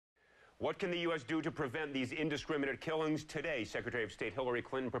What can the U.S. do to prevent these indiscriminate killings? Today, Secretary of State Hillary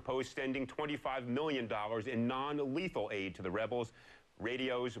Clinton proposed sending $25 million in non-lethal aid to the rebels.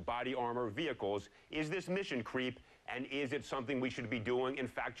 Radios, body armor, vehicles. Is this mission creep, and is it something we should be doing? In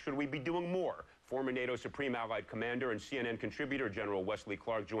fact, should we be doing more? Former NATO Supreme Allied Commander and CNN contributor General Wesley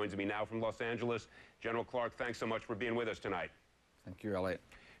Clark joins me now from Los Angeles. General Clark, thanks so much for being with us tonight. Thank you, Elliot.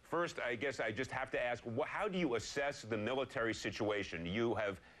 First, I guess I just have to ask, how do you assess the military situation? You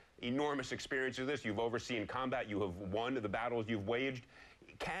have enormous experience with this. You've overseen combat. You have won the battles you've waged.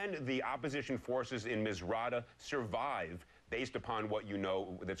 Can the opposition forces in Misrata survive based upon what you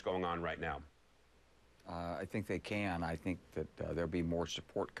know that's going on right now? I think they can. I think that there'll be more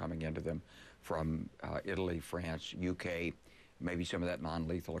support coming into them from Italy, France, UK. Maybe some of that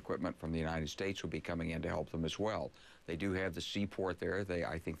non-lethal equipment from the United States will be coming in to help them as well. They do have the seaport there.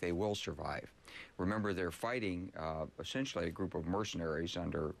 I think they will survive. Remember, they're fighting essentially a group of mercenaries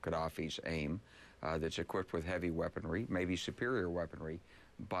under Gaddafi's aim that's equipped with heavy weaponry, maybe superior weaponry,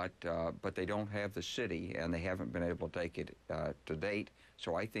 but they don't have the city, and they haven't been able to take it to date.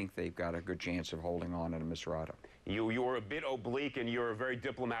 So I think they've got a good chance of holding on in Misrata. You're a bit oblique, and you're a very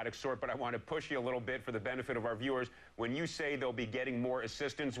diplomatic sort, but I want to push you a little bit for the benefit of our viewers. When you say they'll be getting more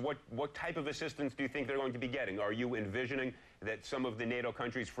assistance, what type of assistance do you think they're going to be getting? Are you envisioning that some of the NATO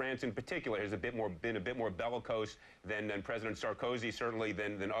countries, France in particular, has been a bit more bellicose than President Sarkozy, certainly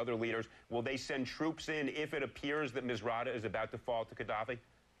than other leaders? Will they send troops in if it appears that Misrata is about to fall to Gaddafi?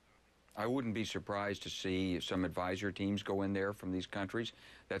 I wouldn't be surprised to see some advisor teams go in there from these countries.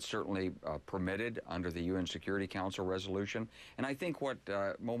 That's certainly permitted under the UN Security Council resolution. And I think what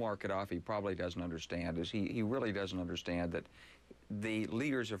Muammar Gaddafi probably doesn't understand is he really doesn't understand that the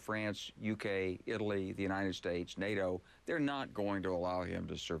leaders of France, UK, Italy, the United States, NATO, they're not going to allow him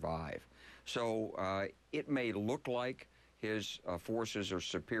to survive. So it may look like his forces are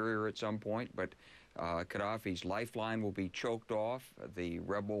superior at some point, but Gaddafi's lifeline will be choked off. The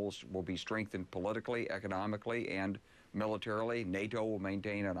rebels will be strengthened politically, economically, and militarily. NATO will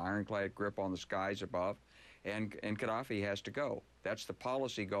maintain an ironclad grip on the skies above, and Gaddafi has to go. That's the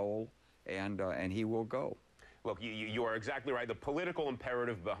policy goal, and he will go. Look, you are exactly right. The political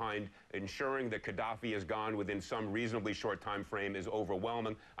imperative behind ensuring that Gaddafi is gone within some reasonably short time frame is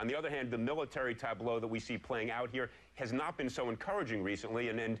overwhelming. On the other hand, the military tableau that we see playing out here has not been so encouraging recently.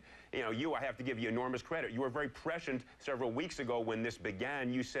 And I have to give you enormous credit. You were very prescient several weeks ago when this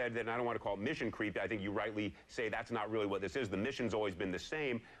began. You said that, and I don't want to call it mission creep. I think you rightly say that's not really what this is. The mission's always been the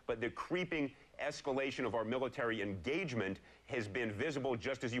same, but the creeping escalation of our military engagement has been visible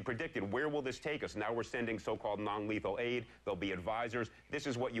just as you predicted. Where will this take us? Now we're sending so-called non-lethal aid. There'll be advisors. This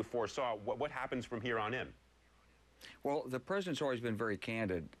is what you foresaw. What happens from here on in? Well, the president's always been very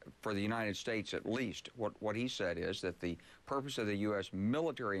candid, for the United States at least. What he said is that the purpose of the U.S.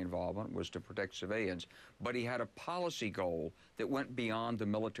 military involvement was to protect civilians, but he had a policy goal that went beyond the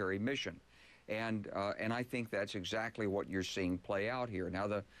military mission. And I think that's exactly what you're seeing play out here. Now,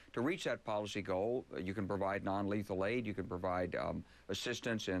 to reach that policy goal, you can provide non-lethal aid. You can provide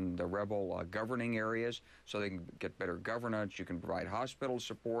assistance in the rebel governing areas so they can get better governance. You can provide hospital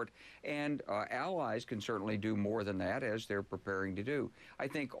support. And allies can certainly do more than that, as they're preparing to do. I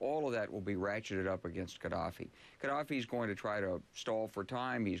think all of that will be ratcheted up against Gaddafi. Gaddafi's going to try to stall for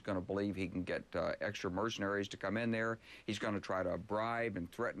time. He's going to believe he can get extra mercenaries to come in there. He's going to try to bribe and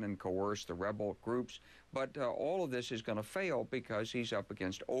threaten and coerce the rebel groups, but all of this is going to fail because he's up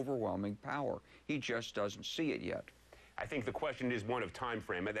against overwhelming power. He just doesn't see it yet. I think the question is one of time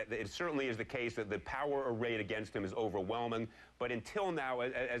frame. It certainly is the case that the power arrayed against him is overwhelming, but until now,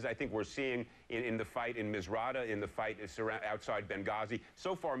 as I think we're seeing in the fight in Misrata, in the fight outside Benghazi,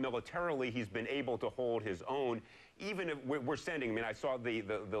 so far militarily he's been able to hold his own. Even if we're sending, I mean, I saw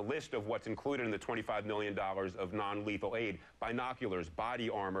the list of what's included in the $25 million of non-lethal aid: binoculars, body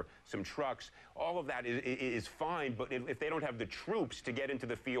armor, some trucks. All of that is fine, but if they don't have the troops to get into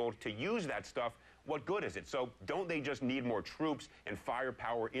the field to use that stuff, what good is it? So don't they just need more troops and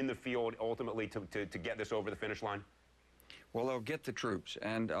firepower in the field ultimately to get this over the finish line? Well, they'll get the troops,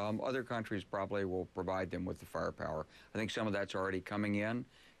 and other countries probably will provide them with the firepower. I think some of that's already coming in,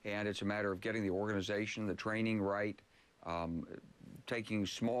 and it's a matter of getting the organization, the training right, taking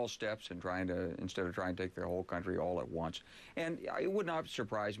small steps and instead of trying to take the whole country all at once. And it would not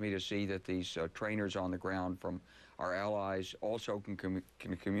surprise me to see that these trainers on the ground from our allies also can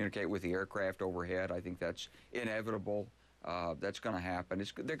communicate with the aircraft overhead. I think that's inevitable. That's going to happen.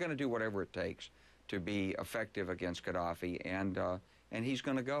 They're going to do whatever it takes to be effective against Gaddafi, and he's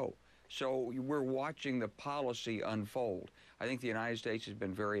going to go. So we're watching the policy unfold. I think the United States has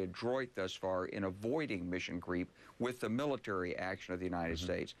been very adroit thus far in avoiding mission creep with the military action of the United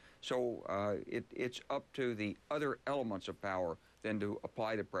States. So it's up to the other elements of power then to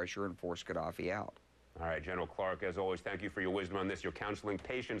apply the pressure and force Gaddafi out. All right, General Clark, as always, thank you for your wisdom on this. Your counseling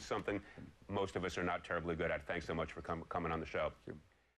patience, something most of us are not terribly good at. Thanks so much for coming on the show. Thank you.